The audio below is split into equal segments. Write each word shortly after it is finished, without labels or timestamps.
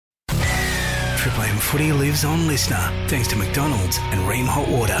Triple M Footy lives on Listener, thanks to McDonald's and Ream Hot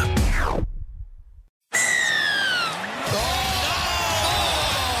Water.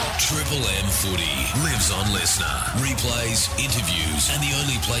 Triple M Footy lives on Listener. Replays, interviews, and the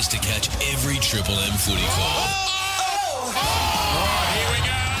only place to catch every Triple M Footy call. Here we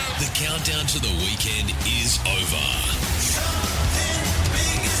go. The countdown to the weekend is over.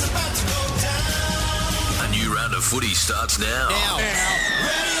 A new round of footy starts now.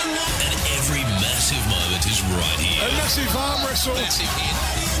 And every massive moment is right here. A massive arm wrestle. Massive hit.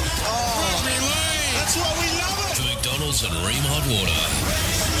 That's what we love it. For McDonald's and Ream Hot Water.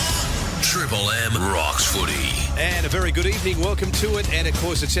 Triple M rocks footy. And a very good evening. Welcome to it. And, of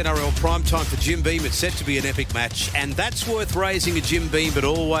course, it's NRL prime time for Jim Beam. It's set to be an epic match. And that's worth raising a Jim Beam, but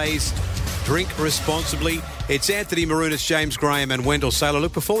always drink responsibly. It's Anthony Marunas, James Graham and Wendell Saylor.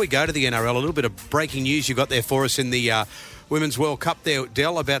 Look, before we go to the NRL, a little bit of breaking news you got there for us in the Women's World Cup there,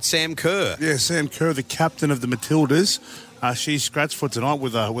 Del, about Sam Kerr. Yeah, Sam Kerr, the captain of the Matildas. She's scratched for tonight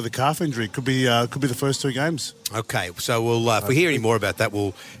with a calf injury. Could be the first two games. Okay, so we'll if we hear any more about that,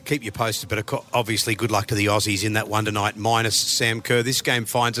 we'll keep you posted. But obviously, good luck to the Aussies in that one tonight, minus Sam Kerr. This game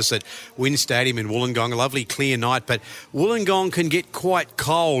finds us at Wynn Stadium in Wollongong. A lovely clear night, but Wollongong can get quite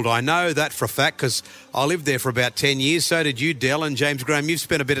cold. I know that for a fact because I lived there for about 10 years. So did you, Del, and James Graham. You've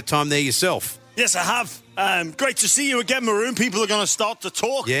spent a bit of time there yourself. Yes, I have. Great to see you again, Maroon. People are going to start to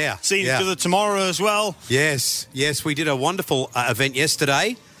talk. Yeah. Seeing each other tomorrow as well. Yes. We did a wonderful event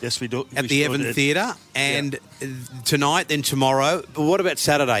yesterday. Yes, we do. At the Evan Theatre. And tonight, then tomorrow. But what about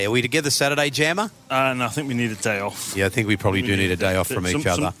Saturday? Are we together Saturday, Jammer? No, I think we need a day off. Yeah, I think we probably do need a day off from each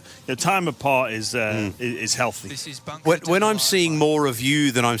other. Time apart is healthy. This is when I'm seeing more of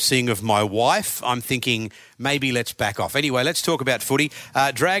you than I'm seeing of my wife, I'm thinking maybe let's back off. Anyway, let's talk about footy.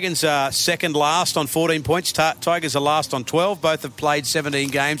 Dragons are second last on 14 points. Tigers are last on 12. Both have played 17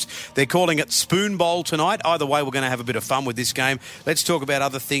 games. They're calling it Spoon Bowl tonight. Either way, we're going to have a bit of fun with this game. Let's talk about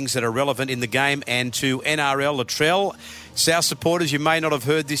other things that are relevant in the game and to NRL. Latrell, South supporters, you may not have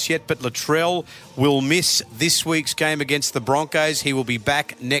heard this yet, but Latrell will miss this week's game against the Broncos. He will be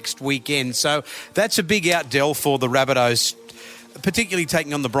back next weekend. So that's a big out, Del, for the Rabbitohs, particularly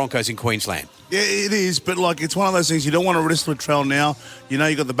taking on the Broncos in Queensland. Yeah, it is, but it's one of those things you don't want to risk Latrell now. You know,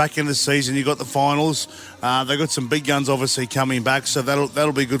 you got the back end of the season, you got the finals. They've got some big guns obviously coming back, so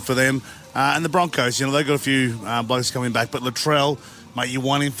that'll be good for them. And the Broncos, they've got a few blokes coming back, but Latrell, mate, you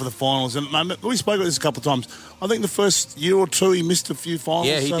want him for the finals. And we spoke about this a couple of times. I think the first year or two he missed a few finals.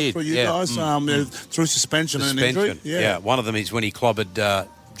 Yeah, he did. For you guys, through suspension and injury. Yeah, one of them is when he clobbered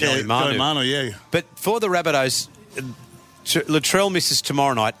Joey Manu. Yeah. But for the Rabbitohs, Latrell misses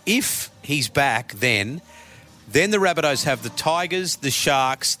tomorrow night. If he's back, then the Rabbitohs have the Tigers, the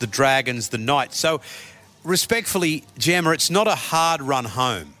Sharks, the Dragons, the Knights. So, respectfully, Jammer, it's not a hard run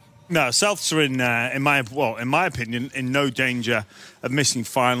home. No, Souths are in my opinion, in no danger of missing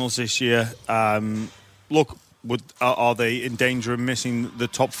finals this year. Are they in danger of missing the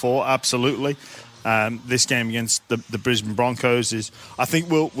top four? Absolutely. This game against the Brisbane Broncos is, I think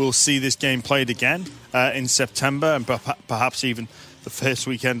we'll see this game played again in September and perhaps even the first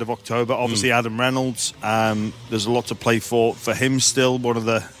weekend of October. Obviously, Adam Reynolds, there's a lot to play for him still, one of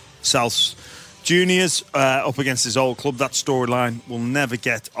the Souths juniors up against his old club. That storyline will never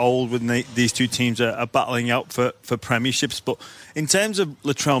get old when these two teams are battling out for premierships. But in terms of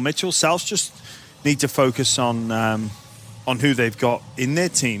Latrell Mitchell, Souths just need to focus on who they've got in their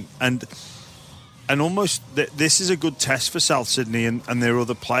team. And almost this is a good test for South Sydney and their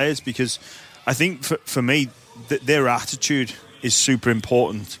other players, because I think for me, their attitude is super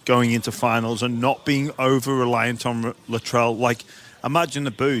important going into finals and not being over-reliant on Latrell. Imagine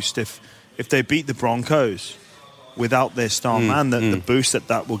the boost if they beat the Broncos without their star man, the boost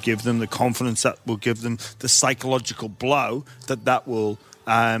that will give them, the confidence that will give them, the psychological blow that will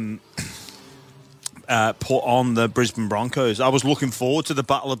put on the Brisbane Broncos. I was looking forward to the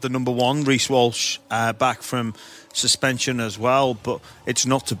battle of the number one, Reece Walsh, back from suspension as well, but it's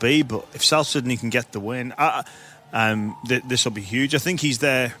not to be. But if South Sydney can get the win, this will be huge. I think he's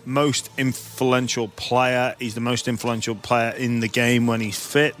their most influential player. He's the most influential player in the game when he's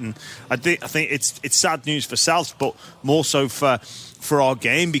fit, and I think it's sad news for South, but more so for our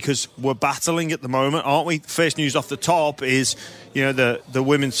game, because we're battling at the moment, aren't we? First news off the top is the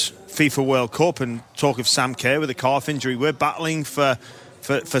Women's FIFA World Cup, and talk of Sam Kerr with a calf injury. We're battling for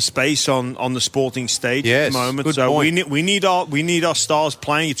for space on the sporting stage Yes, at the moment. good So point. we need our stars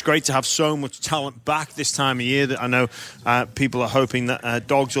playing. It's great to have so much talent back this time of year. That I know people are hoping that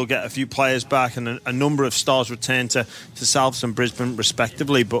Dogs will get a few players back and a number of stars return to Souths and Brisbane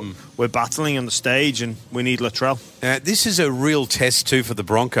respectively. But we're battling on the stage and we need Latrell. This is a real test too for the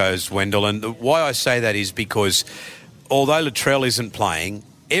Broncos, Wendell, and why I say that is because although Latrell isn't playing,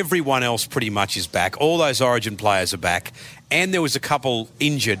 everyone else pretty much is back. All those Origin players are back, and there was a couple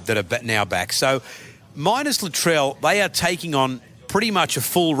injured that are now back. So minus Latrell, they are taking on pretty much a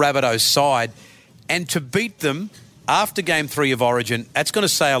full Rabbitohs side, and to beat them after Game 3 of Origin, that's going to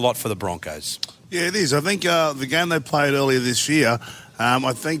say a lot for the Broncos. Yeah, it is. I think the game they played earlier this year,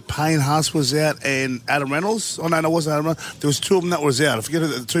 I think Payne Haas was out and Adam Reynolds. Oh, no, it wasn't Adam Reynolds. There was two of them that was out. I forget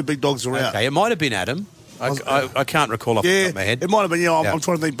the two big dogs were out. Okay, it might have been Adam. I can't recall off the top of my head. It might have been. I'm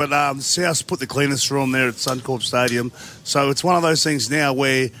trying to think. But South put the cleaners through them there at Suncorp Stadium. So it's one of those things now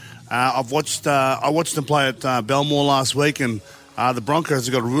where I watched them play at Belmore last week, and the Broncos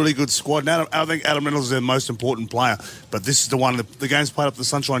have got a really good squad. Now, I think Adam Reynolds is their most important player. But this is the one. The game's played up the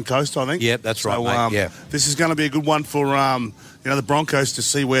Sunshine Coast, I think. Yeah, that's right, mate. Yeah. This is going to be a good one for the Broncos to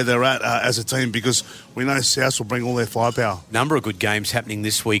see where they're at as a team, because we know South will bring all their firepower. Number of good games happening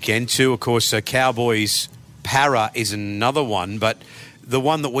this weekend too. Of course, Cowboys Para is another one, but the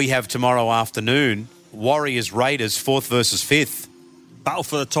one that we have tomorrow afternoon, Warriors Raiders, 4th versus 5th. Battle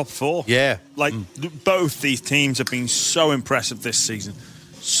for the top 4. Yeah. Both these teams have been so impressive this season.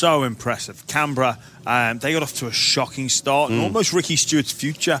 So impressive. Canberra, they got off to a shocking start, and almost Ricky Stewart's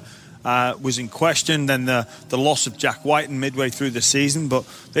future was in question. Then the loss of Jack Whiten midway through the season, but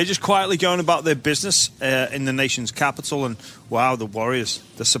they're just quietly going about their business in the nation's capital. And wow, the Warriors,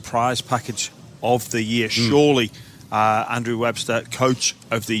 the surprise package of the year. Surely Andrew Webster, coach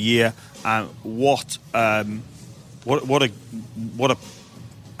of the year. What a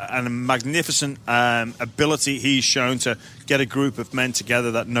magnificent ability he's shown to get a group of men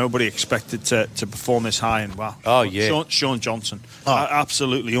together that nobody expected to perform this high. And wow. Oh, yeah. Sean Johnson.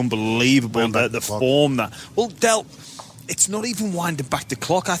 Absolutely unbelievable. The form that. Well, Del, it's not even winding back the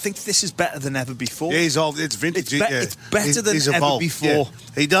clock. I think this is better than ever before. Yeah, he's old. It's vintage. It's better than ever before. Yeah.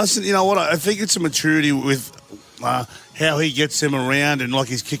 He doesn't, you know what, I think it's a maturity with how he gets him around and like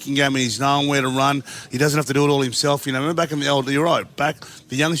his kicking game, and he's knowing where to run. He doesn't have to do it all himself. You know, remember back in the old, you're right, back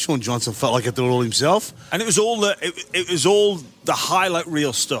the young Sean Johnson felt like he had to do it all himself. And it was all the highlight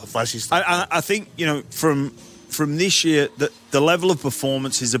reel stuff. Flashy stuff. I think, you know, from this year, the level of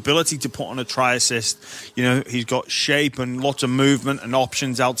performance, his ability to put on a try assist, you know, he's got shape and lots of movement and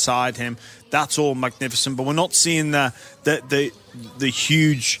options outside him. That's all magnificent. But we're not seeing the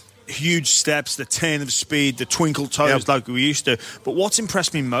huge steps, the turn of speed, the twinkle toes like we used to. But what's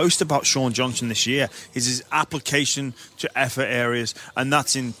impressed me most about Sean Johnson this year is his application to effort areas, and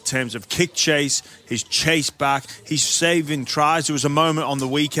that's in terms of kick chase, his chase back, he's saving tries. There was a moment on the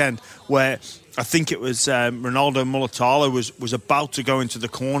weekend where I think it was Ronaldo Mulatalo was about to go into the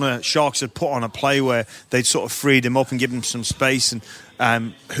corner. Sharks had put on a play where they'd sort of freed him up and given him some space, and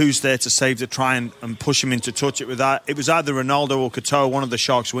who's there to save the try and push him into touch? It was either Ronaldo or Katoa, one of the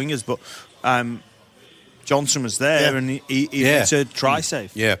Sharks wingers, but Johnson was there and he made a try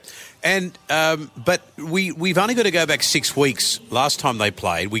save. Yeah. And but we've only got to go back 6 weeks. Last time they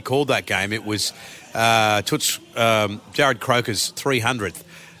played, we called that game. It was Jared Croker's 300th.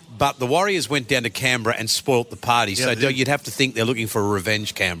 But the Warriors went down to Canberra and spoilt the party. So you'd have to think they're looking for a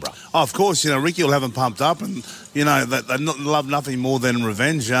revenge Canberra. Oh, of course, you know, Ricky will have them pumped up, and, you know, they love nothing more than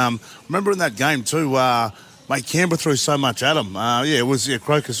revenge. Remember in that game too, mate, Canberra threw so much at them. It was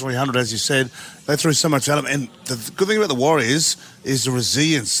Croker's 300, as you said. They threw so much at them. And the good thing about the Warriors is the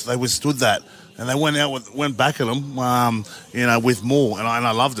resilience. They withstood that. And they went back at them, with more. And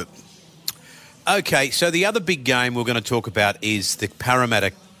I loved it. Okay, so the other big game we're going to talk about is the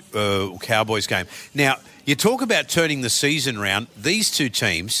Parramatta Cowboys game. Now, you talk about turning the season round. These two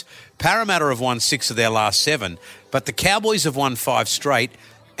teams, Parramatta have won 6 of their last 7, but the Cowboys have won 5 straight.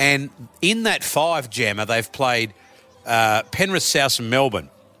 And in that 5, Jammer, they've played Penrith, South and Melbourne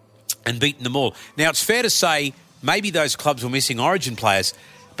and beaten them all. Now, it's fair to say maybe those clubs were missing Origin players,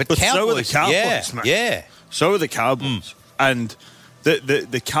 but Cowboys, so are the Cowboys, mate. Yeah. So are the Cowboys. And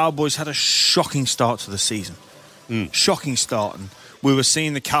the Cowboys had a shocking start to the season. Shocking start. And we were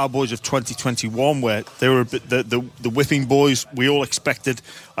seeing the Cowboys of 2021 where they were the whipping boys. We all expected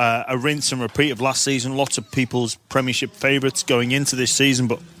a rinse and repeat of last season. Lots of people's premiership favourites going into this season,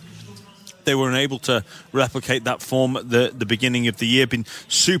 but they were unable to replicate that form at the beginning of the year. Been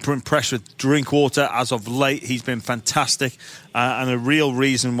super impressed with Drinkwater as of late. He's been fantastic and a real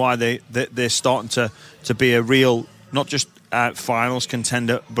reason why they're starting to be a real not just finals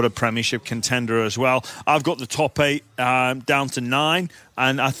contender, but a premiership contender as well. I've got the top 8 down to 9,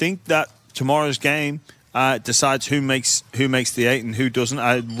 and I think that tomorrow's game decides who makes the 8 and who doesn't.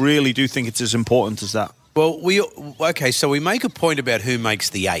 I really do think it's as important as that. Well, so we make a point about who makes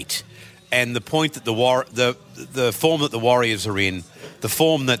the 8, and the point that the form that the Warriors are in, the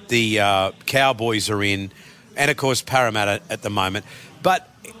form that the Cowboys are in, and of course Parramatta at the moment. But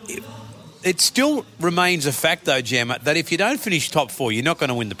it still remains a fact, though, Gemma, that if you don't finish top 4, you're not going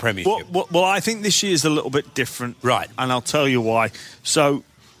to win the premiership. Well, I think this year is a little bit different, right? And I'll tell you why. So,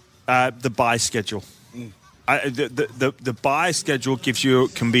 the bye schedule. The bye schedule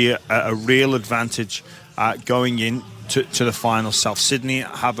can be a real advantage going in to the final. South Sydney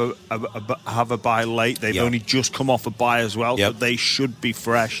have a bye late. They've only just come off a bye as well, so they should be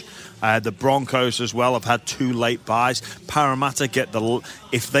fresh. The Broncos as well have had 2 late byes. Parramatta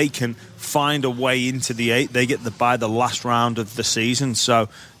if they can find a way into the 8, they get the bye the last round of the season. So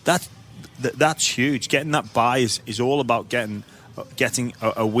that's huge. Getting that bye is all about getting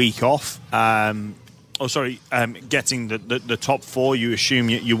a week off. Getting the top 4. You assume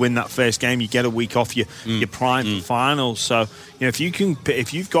you win that first game, you get a week off. You're primed for finals. So if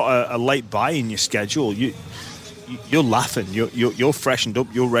you've got a late bye in your schedule, you're laughing. You're freshened up.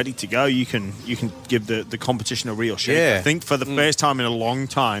 You're ready to go. You can give the competition a real shake. Yeah. I think for the first time in a long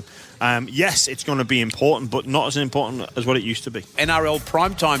time, yes, it's going to be important, but not as important as what it used to be. NRL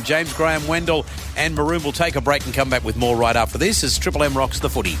Primetime. James Graham, Wendell and Maroon will take a break and come back with more right after this as Triple M rocks the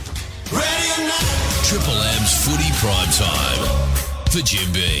footy. Triple M's Footy Primetime. For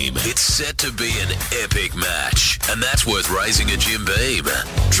Jim Beam, it's set to be an epic match, and that's worth raising a Jim Beam.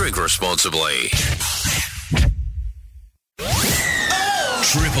 Drink responsibly.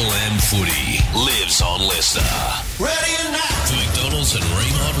 Triple M Footy lives on Leicester. Ready or not, For McDonald's and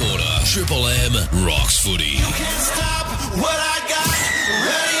Ream Hot Water, Triple M rocks footy. you can't stop what I got.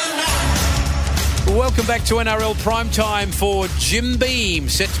 Ready or not. Welcome back to NRL Primetime for Jim Beam.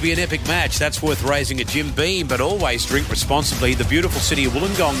 Set to be an epic match. That's worth raising a Jim Beam, but always drink responsibly. The beautiful city of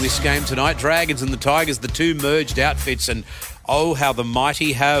Wollongong this game tonight. Dragons and the Tigers, the 2 merged outfits, and oh, how the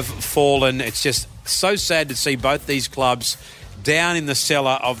mighty have fallen. It's just so sad to see both these clubs down in the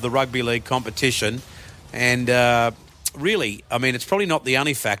cellar of the rugby league competition. And really, I mean, it's probably not the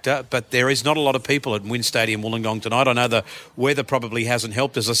only factor, but there is not a lot of people at Wynn Stadium, Wollongong tonight. I know the weather probably hasn't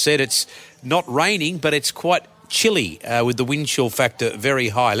helped. As I said, it's not raining, but it's quite chilly with the wind chill factor very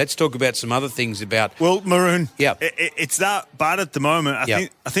high. Let's talk about some other things about... Well, Maroon, yeah, it's that bad at the moment. I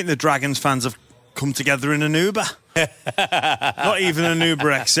think the Dragons fans have come together in an Uber. Not even an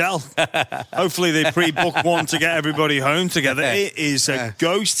Uber XL. Hopefully they pre-book one to get everybody home together. It is a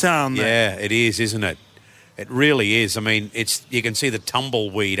ghost town there. Yeah, it is, isn't it? It really is. I mean, you can see the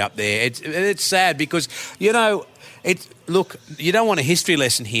tumbleweed up there. It's sad because, look, you don't want a history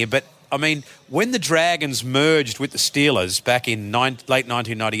lesson here, but, I mean, when the Dragons merged with the Steelers back in late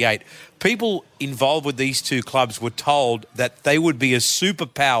 1998, people involved with these 2 clubs were told that they would be a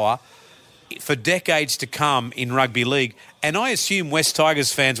superpower for decades to come in rugby league. And I assume West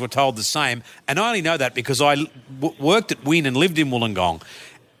Tigers fans were told the same. And I only know that because I worked at Wynn and lived in Wollongong.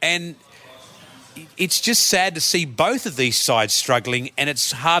 And it's just sad to see both of these sides struggling, and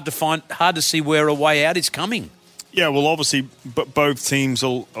it's hard to see where a way out is coming. Yeah, well, obviously, both teams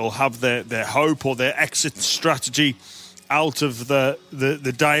will have their hope or their exit strategy out of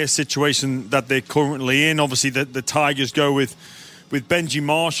the dire situation that they're currently in. Obviously, the Tigers go with Benji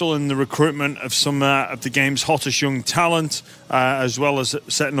Marshall and the recruitment of some of the game's hottest young talent, as well as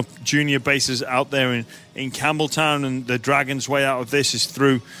setting up junior bases out there in Campbelltown. And the Dragons' way out of this is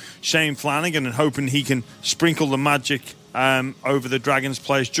through Shane Flanagan and hoping he can sprinkle the magic over the Dragons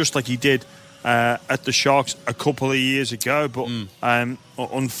players just like he did at the Sharks a couple of years ago. But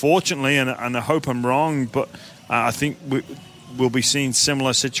unfortunately, and I hope I'm wrong, but I think we'll be seeing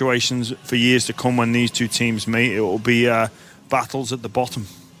similar situations for years to come when these 2 teams meet. It will be battles at the bottom.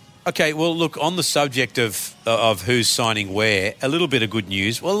 Okay, well, look, on the subject of who's signing where, a little bit of good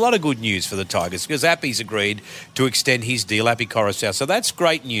news. Well, a lot of good news for the Tigers because Appy's agreed to extend his deal, Appy Coruscant. So that's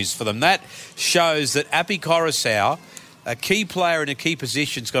great news for them. That shows that Appy Coruscant, a key player in a key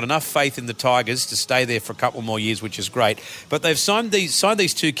position, has got enough faith in the Tigers to stay there for a couple more years, which is great. But they've signed these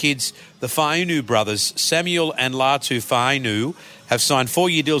 2 kids, the Fainu brothers, Samuel and Latu Fainu, have signed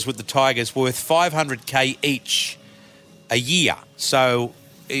 4-year deals with the Tigers worth $500K each a year. So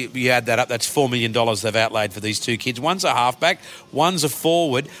you add that up, that's $4 million they've outlaid for these 2 kids. One's a halfback, one's a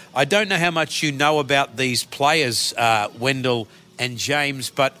forward. I don't know how much you know about these players, Wendell and James,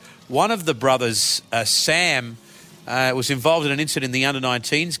 but one of the brothers, Sam, was involved in an incident in the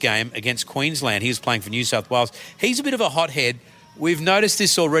under-19s game against Queensland. He was playing for New South Wales. He's a bit of a hothead. We've noticed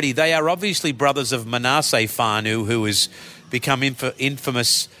this already. They are obviously brothers of Manasseh Fanu, who has become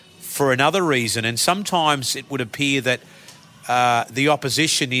infamous for another reason. And sometimes it would appear that the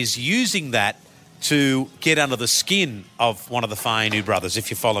opposition is using that to get under the skin of one of the Fanu brothers, if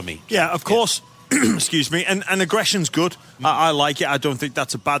you follow me. Yeah, of course. Excuse me. And aggression's good. I like it. I don't think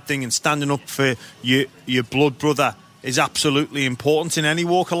that's a bad thing. And standing up for your blood brother is absolutely important in any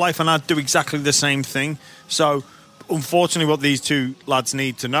walk of life. And I'd do exactly the same thing. So, unfortunately, what these two lads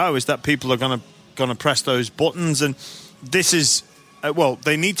need to know is that people are going to press those buttons. And this is,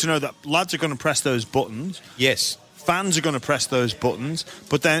 they need to know that lads are going to press those buttons. Yes. Fans are going to press those buttons.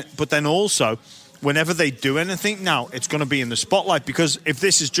 But then also, whenever they do anything now, it's going to be in the spotlight. Because if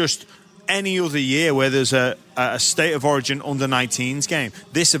this is just any other year where there's a State of Origin under-19s game,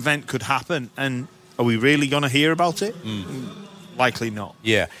 this event could happen. And are we really going to hear about it? Likely not.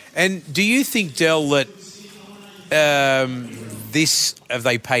 Yeah. And do you think, Del, that have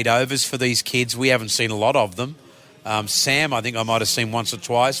they paid overs for these kids? We haven't seen a lot of them. Sam, I think I might have seen once or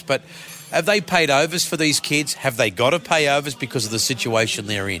twice. But have they paid overs for these kids? Have they got to pay overs because of the situation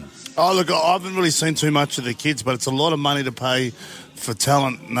they're in? Oh, look, I haven't really seen too much of the kids, but it's a lot of money to pay for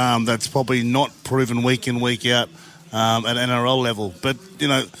talent that's probably not proven week in, week out at NRL level. But, you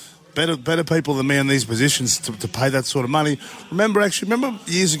know, better people than me in these positions to pay that sort of money. Remember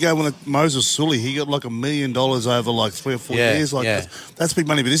years ago when Moses Sully, he got like $1 million over like 3 or 4 years. That's big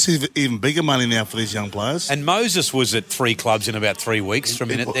money, but this is even bigger money now for these young players. And Moses was at 3 clubs in about 3 weeks for a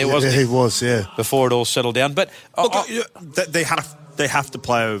minute there, wasn't he? Yeah, he was, yeah. Before it all settled down. But look, they have to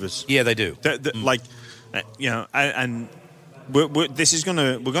play overs. Yeah, they do. And we're going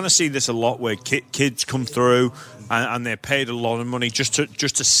to see this a lot where kids come through and they're paid a lot of money just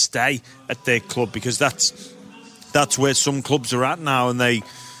to stay at their club, because that's where some clubs are at now, and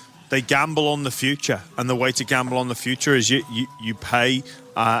they gamble on the future. And the way to gamble on the future is you pay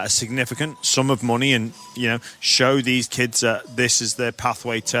a significant sum of money and show these kids that this is their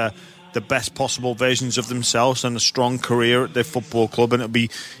pathway to the best possible versions of themselves and a strong career at their football club. And it'll be,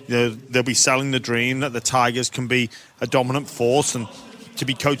 they'll be selling the dream that the Tigers can be a dominant force and to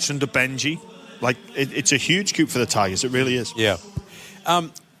be coached under Benji. Like, it's a huge coup for the Tigers. It really is. Yeah.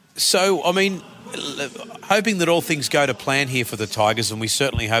 So, I mean, hoping that all things go to plan here for the Tigers, and we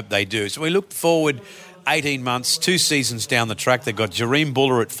certainly hope they do. So we look forward 18 months, 2 seasons down the track. They've got Jareem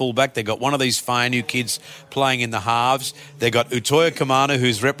Buller at fullback. They've got one of these Fanu kids playing in the halves. They've got Utoya Kamana,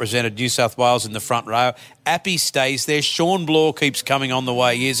 who's represented New South Wales in the front row. Appy stays there. Sean Blaw keeps coming on the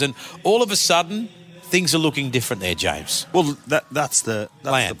way he is. And all of a sudden, things are looking different there, James. Well, that's the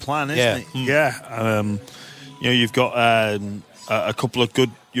plan, isn't it? Yeah. You've got a couple of good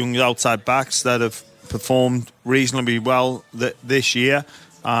young outside backs that have performed reasonably well this year.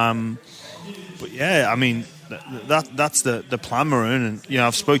 But yeah, I mean, that's the plan, Maroon. And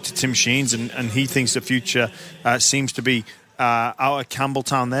I've spoke to Tim Sheens, and he thinks the future seems to be out at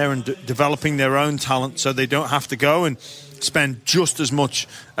Campbelltown there and developing their own talent, so they don't have to go and spend just as much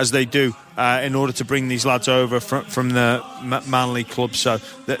as they do in order to bring these lads over from the Manly club. So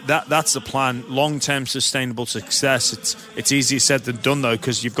that's the plan. Long-term sustainable success. It's easier said than done, though,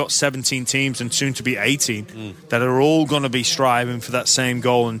 because you've got 17 teams and soon to be 18 that are all going to be striving for that same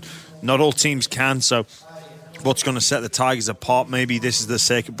goal, and not all teams can. So what's going to set the Tigers apart? Maybe this is the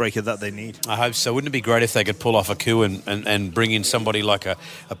circuit breaker that they need. I hope so. Wouldn't it be great if they could pull off a coup and bring in somebody like a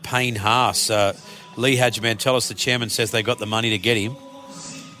Payne Haas? Lee Hadjimantelis, the chairman, says they got the money to get him.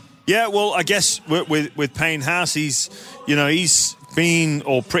 Yeah, well, I guess with Payne Haas, he's been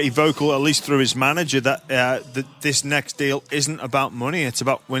pretty vocal, at least through his manager, that this next deal isn't about money. It's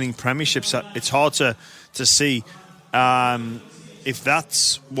about winning premierships. It's hard to see if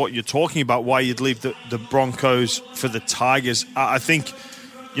that's what you're talking about, why you'd leave the Broncos for the Tigers. I think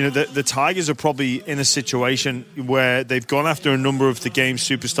the Tigers are probably in a situation where they've gone after a number of the game's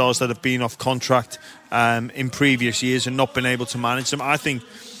superstars that have been off contract in previous years and not been able to manage them. I think,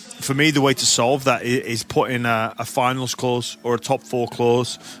 for me, the way to solve that is put in a finals clause or a top 4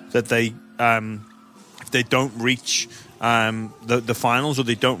 clause that they, if they don't reach the finals or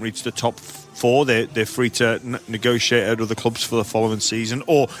they don't reach the top 4, they're free to negotiate out of the clubs for the following season,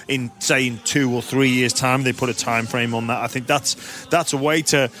 or in 2 or 3 years' time they put a time frame on that. I think that's a way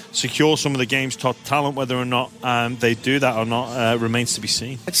to secure some of the game's top talent. Whether or not they do that or not remains to be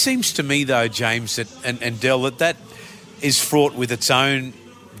seen. It seems to me, though, James and Del, that is fraught with its own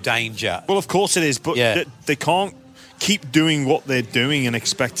danger. Well, of course it is, but they can't keep doing what they're doing and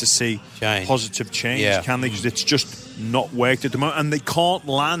expect to see positive change, can they? Because it's just not worked at the moment, and they can't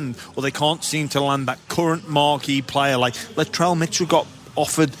land, or they can't seem to land that current marquee player. Like Latrell Mitchell got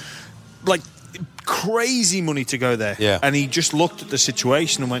offered like crazy money to go there, and he just looked at the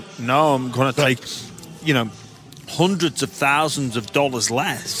situation and went, "No, I'm going to take, hundreds of thousands of dollars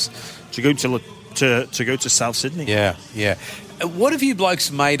less to go to South Sydney." Yeah. What have you blokes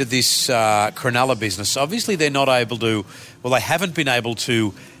made of this Cronulla business? Obviously, they're not able to. Well, they haven't been able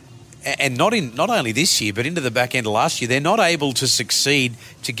to, and not only this year, but into the back end of last year, they're not able to succeed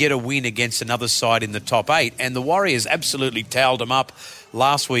to get a win against another side in the top 8. And the Warriors absolutely towelled them up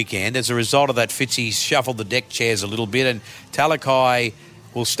last weekend. As a result of that, Fitzy's shuffled the deck chairs a little bit, and Talakai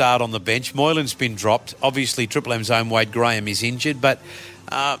will start on the bench. Moylan's been dropped. Obviously, Triple M's own Wade Graham is injured, but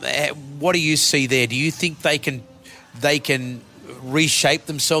what do you see there? Do you think they can reshape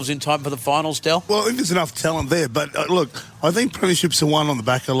themselves in time for the finals, Del? Well, I think there's enough talent there, but look, I think premierships are won on the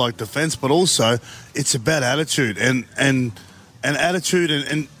back of defence, but also it's about attitude and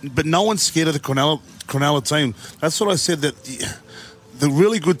attitude, but no one's scared of the Cronulla team. That's what I said, that the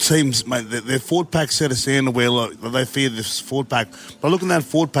really good teams, mate, their forward pack set a standard where they fear this forward pack. But I look at that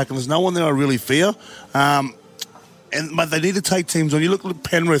forward pack, and there's no one there I really fear. But they need to take teams on. You look at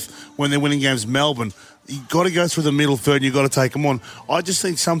Penrith when they're winning games, Melbourne. You've got to go through the middle third and you've got to take them on. I just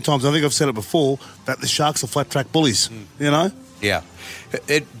think sometimes, I think I've said it before, that the Sharks are flat-track bullies, Yeah.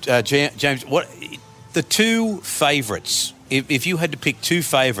 James, what the two favourites, if you had to pick two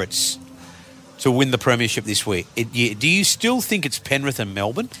favourites to win the premiership this week, do you still think it's Penrith and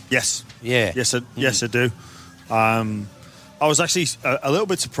Melbourne? Yes. Yeah. Yes, I do. I was actually a little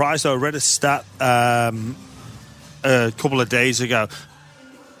bit surprised, though. I read a stat a couple of days ago,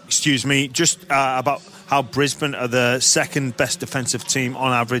 just about how Brisbane are the second best defensive team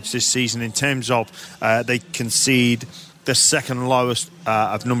on average this season in terms of they concede the second lowest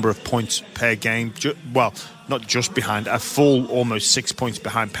of number of points per game. Not just behind, a full almost 6 points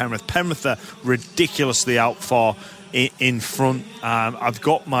behind Penrith. Penrith are ridiculously out far in front. I've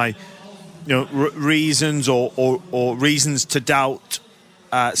got my reasons or reasons to doubt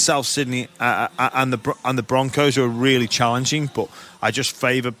South Sydney and the Broncos, are really challenging, but I just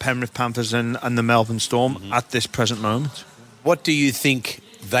favour Penrith Panthers and the Melbourne Storm at this present moment. What do you think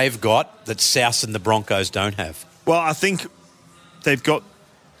they've got that South and the Broncos don't have? Well, I think they've got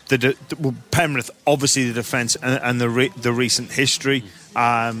Penrith, obviously the defence and the recent history.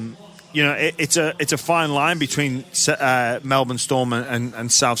 It's a fine line between Melbourne Storm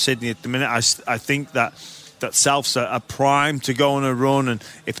and South Sydney at the minute. I think that Souths are primed to go on a run, and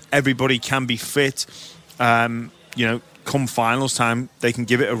if everybody can be fit, come finals time, they can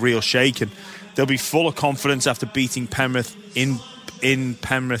give it a real shake, and they'll be full of confidence after beating Penrith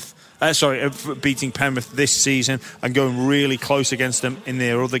beating Penrith this season and going really close against them in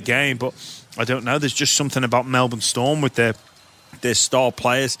their other game. But I don't know, there's just something about Melbourne Storm with their star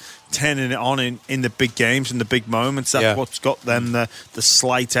players turning it on in the big games and the big moments. That's what's got them the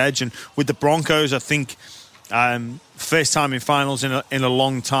slight edge. And with the Broncos, I think first time in finals in a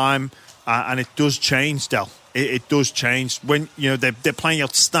long time, and it does change, Del. It does change when they're playing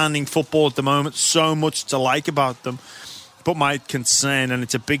outstanding football at the moment. So much to like about them. But my concern, and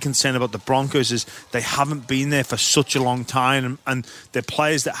it's a big concern about the Broncos, is they haven't been there for such a long time, and the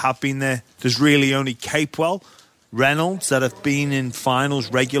players that have been there, there's really only Capewell, Reynolds that have been in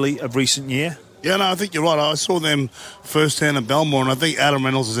finals regularly of recent year. Yeah, no, I think you're right. I saw them firsthand at Belmore, and I think Adam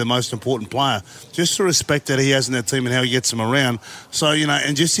Reynolds is their most important player. Just the respect that he has in that team and how he gets them around. So,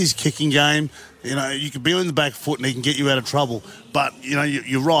 and just his kicking game, you can be on the back foot and he can get you out of trouble. But,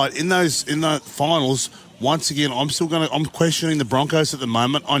 you're right. In the finals, once again, I'm questioning the Broncos at the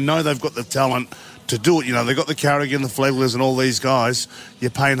moment. I know they've got the talent to do it. They've got the Carrigan, the Fleglers and all these guys.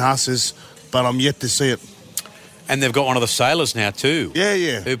 You're paying Husses, but I'm yet to see it. And they've got one of the Sailors now too.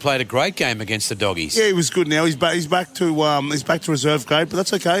 Yeah. Who played a great game against the Doggies. Yeah, he was good now. He's back to reserve grade, but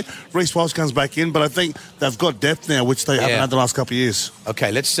that's okay. Reece Walsh comes back in, but I think they've got depth now, which they haven't had the last couple of years.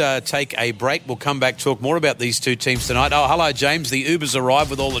 Okay, let's take a break. We'll come back, talk more about these two teams tonight. Oh, hello, James. The Ubers arrived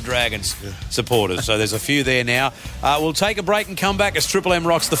with all the Dragons supporters, so there's a few there now. We'll take a break and come back as Triple M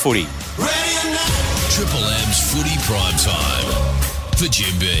rocks the footy. Ready or not. Triple M's Footy Prime Time. For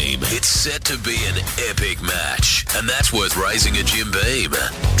Jim Beam, it's set to be an epic match, and that's worth raising a Jim Beam.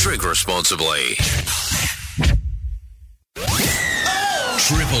 Drink responsibly.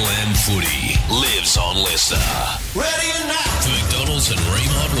 Triple M Footy lives on Lister. Ready or not. For McDonald's and Ream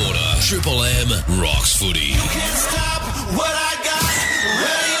Hot Water, Triple M rocks footy. Can't stop what I got.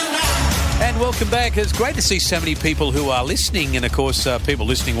 Ready or not. And welcome back. It's great to see so many people who are listening, and of course people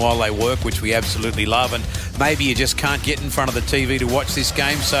listening while they work, which we absolutely love, and maybe you just can't get in front of the TV to watch this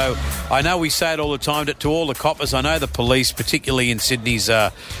game. So I know we say it all the time to all the coppers. I know the police, particularly in Sydney's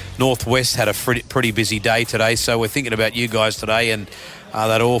northwest, had a pretty busy day today, so we're thinking about you guys today and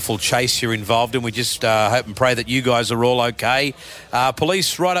that awful chase you're involved in. We just hope and pray that you guys are all okay.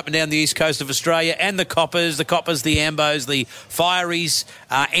 Police right up and down the east coast of Australia, and the coppers, the Ambos, the fireys,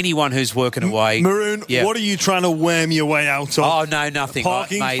 anyone who's working away. Maroon, what are you trying to worm your way out of? Oh, no, nothing.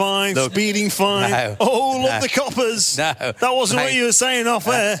 Parking fine, look, speeding fine. No, oh, look, the coppers. No. That wasn't what you were saying off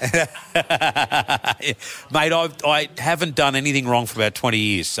air. Mate, I haven't done anything wrong for about 20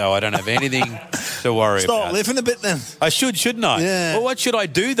 years, so I don't have anything to worry about. Start living a bit then. I shouldn't I? Yeah. Well, what should I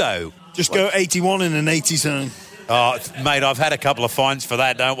do, though? Just go 81 in an 80 zone. Oh, mate, I've had a couple of fines for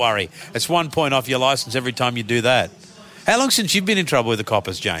that, don't worry. It's 1 point off your licence every time you do that. How long since you've been in trouble with the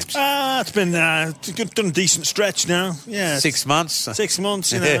coppers, James? It's been done a decent stretch now. Yeah, 6 months. 6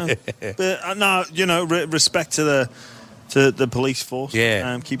 months, you know. But no, you know, respect to the police force.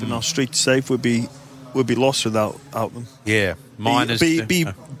 Yeah, keeping our streets safe would be lost without them. Yeah,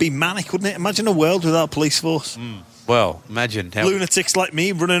 be manic, wouldn't it? Imagine a world without police force. Well, imagine how lunatics like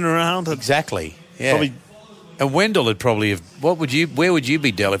me running around. Exactly. Yeah. Probably. And Wendell would probably have. Where would you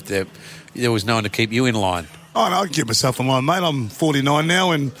be, Del, if there was no one to keep you in line? Oh, no, I can keep myself in line, mate. I'm 49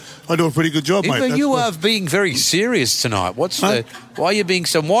 now, and I do a pretty good job, mate. You are being very serious tonight. Why are you being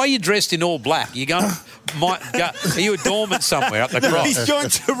so? Why are you dressed in all black? You going? Are you a doorman somewhere up the cross? He's going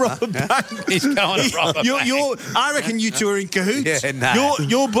to rob a bank. He's going to rob a bank. I reckon you two are in cahoots. Yeah, no.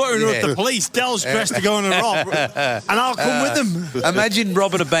 You're buttering up the police. Del's dressed to go on a rob, and I'll come with him. Imagine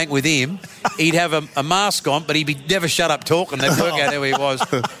robbing a bank with him. He'd have a mask on, but he'd be never shut up talking. They'd work out who he was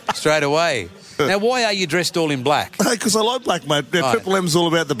straight away. Now, why are you dressed all in black? Because I like black, mate. Yeah, Triple M's all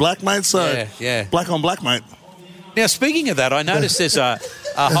about the black, mate, so black on black, mate. Now, speaking of that, I noticed there's a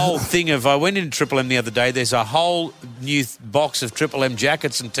whole thing of... I went in Triple M the other day. There's a whole new box of Triple M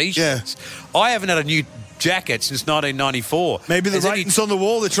jackets and T-shirts. Yeah. I haven't had a new jacket since 1994. Maybe the writing's on the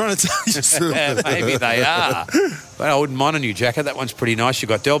wall. They're trying to tell you. Maybe they are. But I wouldn't mind a new jacket. That one's pretty nice. You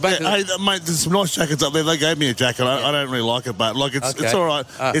got Del back. Hey, mate, there's some nice jackets up there. They gave me a jacket. I don't really like it, but it's all right.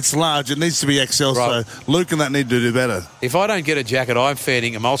 It's large. It needs to be XL, right. So Luke and that need to do better. If I don't get a jacket, I'm fair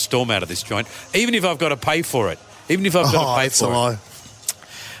dinkum. I'll storm out of this joint, even if I've got to pay for it. Even if I've got to pay for it.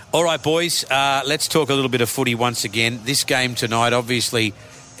 All right, boys, let's talk a little bit of footy once again. This game tonight, obviously,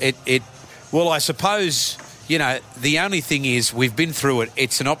 well, I suppose, you know, the only thing is we've been through it.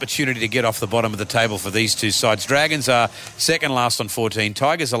 It's an opportunity to get off the bottom of the table for these two sides. Dragons are second last on 14.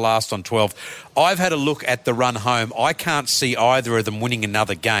 Tigers are last on 12. I've had a look at the run home. I can't see either of them winning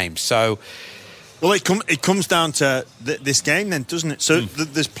another game. So... Well, it comes down to this game then, doesn't it? So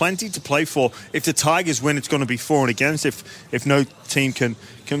there's plenty to play for. If the Tigers win, it's going to be for and against. If no team can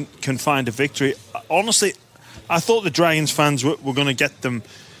find a victory, honestly, I thought the Dragons fans were going to get them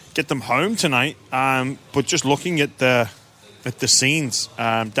home tonight. But just looking at the scenes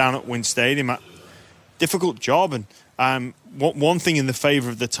down at Wynn Stadium, difficult job. And one thing in the favour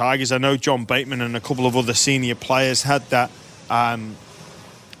of the Tigers, I know John Bateman and a couple of other senior players had that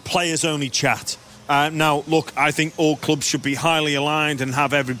players-only chat. Now, look, I think all clubs should be highly aligned and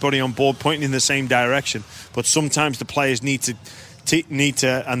have everybody on board pointing in the same direction. But sometimes the players need to,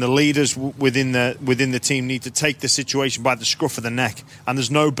 and the leaders within the team need to take the situation by the scruff of the neck. And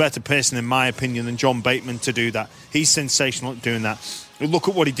there's no better person, in my opinion, than John Bateman to do that. He's sensational at doing that. Look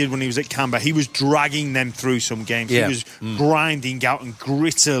at what he did when he was at Canberra. He was dragging them through some games. Yeah. He was grinding out and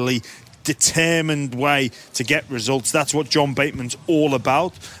grittily determined way to get results. That's what John Bateman's all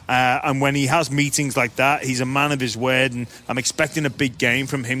about. And when he has meetings like that, he's a man of his word, and I'm expecting a big game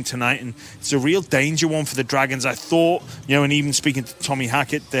from him tonight. And it's a real danger one for the Dragons. I thought, you know, and even speaking to Tommy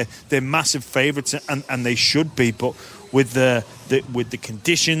Hackett, they're massive favourites, and they should be. But with the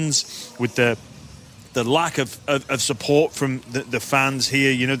conditions, with the lack of support from the fans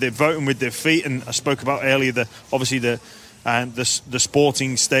here, you know, they're voting with their feet. And I spoke about earlier, the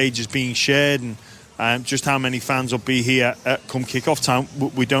sporting stage is being shared, and just how many fans will be here come kick-off time,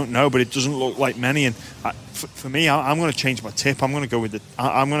 we don't know, but it doesn't look like many. And for me, I'm going to change my tip. I'm going to go with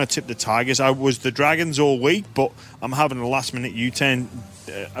I'm going to tip the Tigers. I was the Dragons all week, but I'm having a last-minute U-turn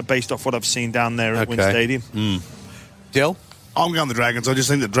based off what I've seen down there at Wynn Stadium. Dill? I'm going the Dragons. I just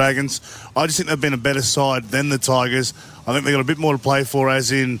think they've been a better side than the Tigers. I think they've got a bit more to play for,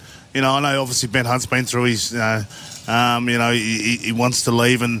 as in, you know, I know obviously Ben Hunt's been through his, he wants to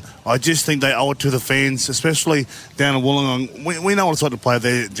leave, and I just think they owe it to the fans, especially down in Wollongong. We know what it's like to play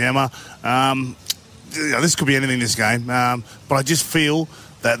there, Jammer. this could be anything, this game. But I just feel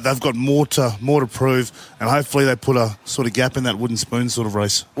that they've got more to prove, and hopefully they put a sort of gap in that wooden spoon sort of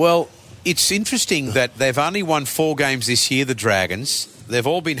race. Well, it's interesting that they've only won 4 games this year, the Dragons. They've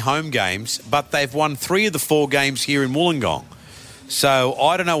all been home games, but they've won 3 of the 4 games here in Wollongong. So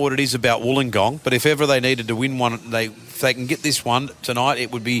I don't know what it is about Wollongong, but if ever they needed to win one, if they can get this one tonight,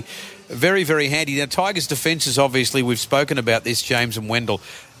 it would be very, very handy. Now, Tigers' defences, obviously, we've spoken about this, James and Wendell.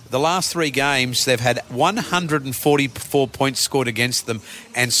 The last 3 games, they've had 144 points scored against them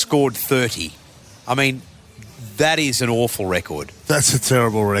and scored 30. I mean, that is an awful record. That's a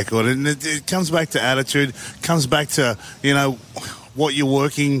terrible record. And it comes back to attitude, comes back to, what you're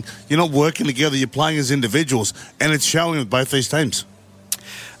working. You're not working together, you're playing as individuals. And it's showing with both these teams.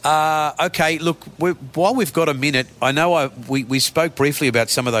 Okay, look, while we've got a minute, I know we spoke briefly about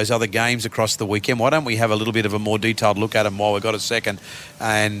some of those other games across the weekend. Why don't we have a little bit of a more detailed look at them while we've got a second?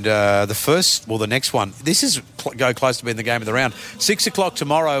 And the next one, this is go close to being the game of the round. 6 o'clock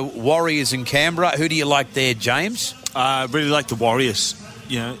tomorrow, Warriors in Canberra. Who do you like there, James? I really like the Warriors.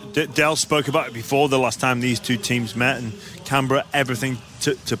 Dale spoke about it before the last time these two teams met, and Canberra, everything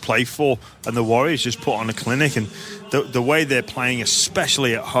to play for, and the Warriors just put on a clinic, and the way they're playing,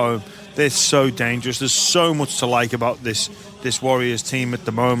 especially at home, they're so dangerous. There's so much to like about this Warriors team at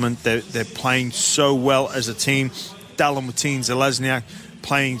the moment. They're playing so well as a team. Dallin Watine-Zelezniak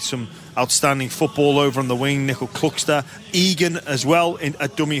playing some outstanding football over on the wing. Nickel Cluckster, Egan as well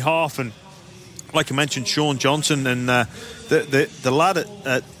at dummy half, and like I mentioned, Sean Johnson and the lad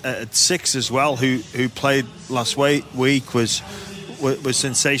at 6 as well, who played last week was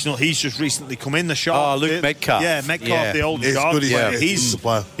sensational. He's just recently come in the shot. Oh, Luke Metcalf. Yeah, Metcalf, the old guard. He's the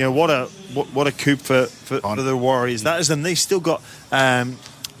player. What a coup for the Warriors. That is them. They still got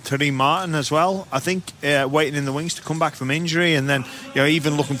Terry Martin as well, I think, waiting in the wings to come back from injury, and then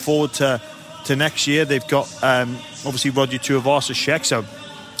even looking forward to next year, they've got obviously Roger Tuivasa-Sheck.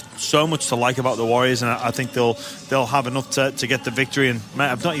 So much to like about the Warriors, and I think they'll have enough to get the victory. And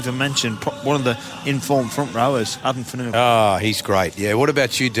I've not even mentioned one of the informed front rowers, Adam Fanu. Oh, he's great. Yeah. What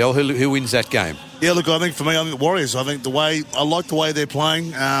about you, Del? Who wins that game? Yeah, look, I think the Warriors. I think I like the way they're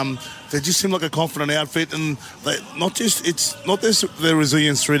playing. They just seem like a confident outfit, and it's not their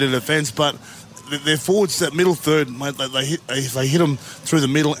resilience through the defence, but their forwards, that middle third, mate, they hit them through the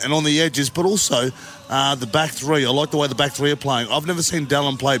middle and on the edges, but also the back three. I like the way the back three are playing. I've never seen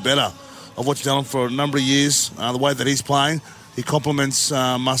Dallin play better. I've watched Dallin for a number of years. The way that he's playing, he complements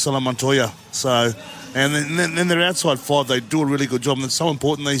Marcelo Montoya. So, and then their outside 5, they do a really good job, and it's so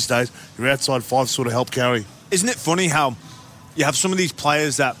important these days. Your outside 5 sort of help carry. Isn't it funny how you have some of these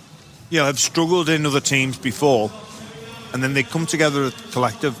players that have struggled in other teams before, and then they come together as a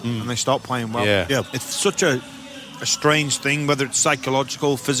collective and they start playing well. Yeah. It's such a strange thing, whether it's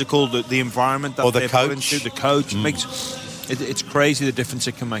psychological, physical, the environment that they're put into, the coach. It's crazy the difference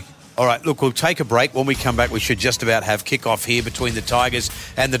it can make. All right, look, we'll take a break. When we come back, we should just about have kick-off here between the Tigers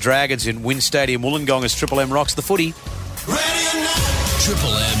and the Dragons in Wynn Stadium, Wollongong, as Triple M rocks the footy.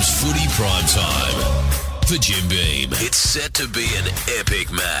 Triple M's Footy Prime Time. For Jim Beam, it's set to be an epic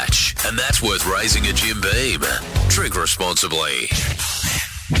match, and that's worth raising a Jim Beam. Drink responsibly.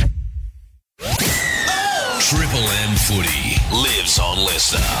 Triple M Footy lives on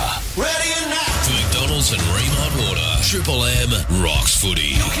Leicester. Ready or not, For McDonald's and Ream Hot Water, Triple M rocks footy.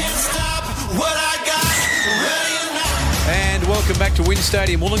 you can't stop what I got. Ready or not. And welcome back to Wynn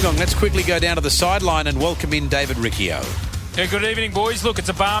Stadium, Wollongong. Let's quickly go down to the sideline and welcome in David Riccio. Yeah, good evening, boys. Look, it's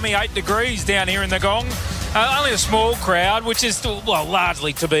a balmy 8 degrees down here in the Gong. Only a small crowd, which is,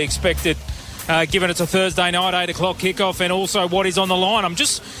 largely to be expected, given it's a Thursday night, 8 o'clock kickoff, and also what is on the line. I'm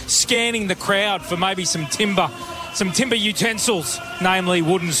just scanning the crowd for maybe some timber utensils, namely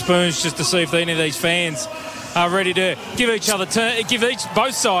wooden spoons, just to see if any of these fans are ready to give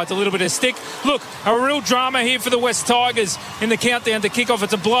both sides a little bit of stick. Look, a real drama here for the West Tigers in the countdown to kick-off.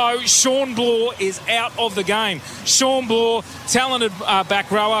 It's a blow. Sean Bloor is out of the game. Sean Bloor, talented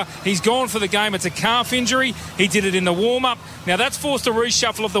back rower. He's gone for the game. It's a calf injury. He did it in the warm-up. Now, that's forced a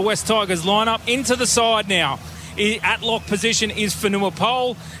reshuffle of the West Tigers lineup into the side now. At lock position is Fanua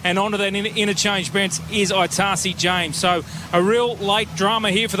Pole, and onto that interchange bench is Itasi James. So a real late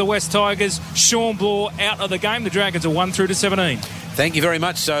drama here for the West Tigers. Sean Bloor out of the game. The Dragons are 1 through to 17. Thank you very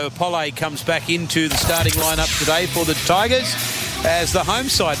much. So Pole comes back into the starting lineup today for the Tigers as the home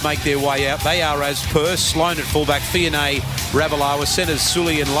side make their way out. They are as per Sloan at fullback, Fiona Ravalawa, centres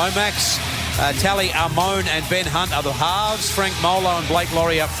Sully and Lomax. Tally, Armone and Ben Hunt are the halves. Frank Molo and Blake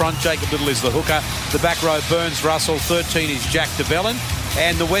Laurie up front. Jacob Little is the hooker. The back row, Burns, Russell. 13 is Jack DeBellin.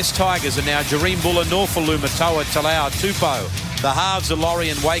 And the West Tigers are now Jareem Buller, Norfoluma, Toa, Talau, Tupou. The halves are Laurie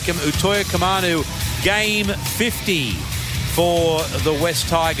and Wakeham. Utoya Kamanu Game 50 for the West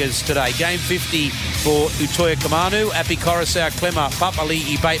Tigers today. Game 50 for Utoya Kamanu, Api Coruscant, Clemmer,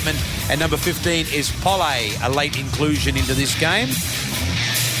 Papali'i, Bateman, and number 15 is Pole, a late inclusion into this game.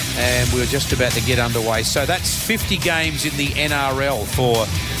 And we're just about to get underway. So that's 50 games in the NRL for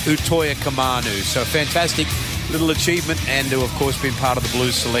Utoya Kamanu. So a fantastic little achievement, and to, of course, been part of the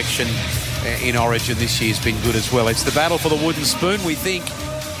Blues selection in Origin this year has been good as well. It's the battle for the wooden spoon, we think.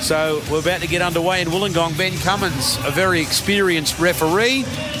 So we're about to get underway in Wollongong. Ben Cummins, a very experienced referee,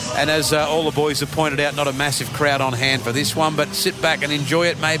 and as all the boys have pointed out, not a massive crowd on hand for this one, but sit back and enjoy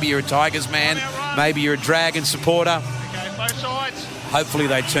it. Maybe you're a Tigers man, maybe you're a Dragon supporter. Hopefully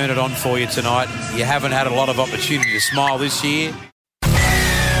they turn it on for you tonight. You haven't had a lot of opportunity to smile this year.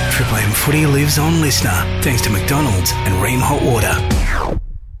 Triple M Footy lives on Listener, thanks to McDonald's and Ream Hot Water.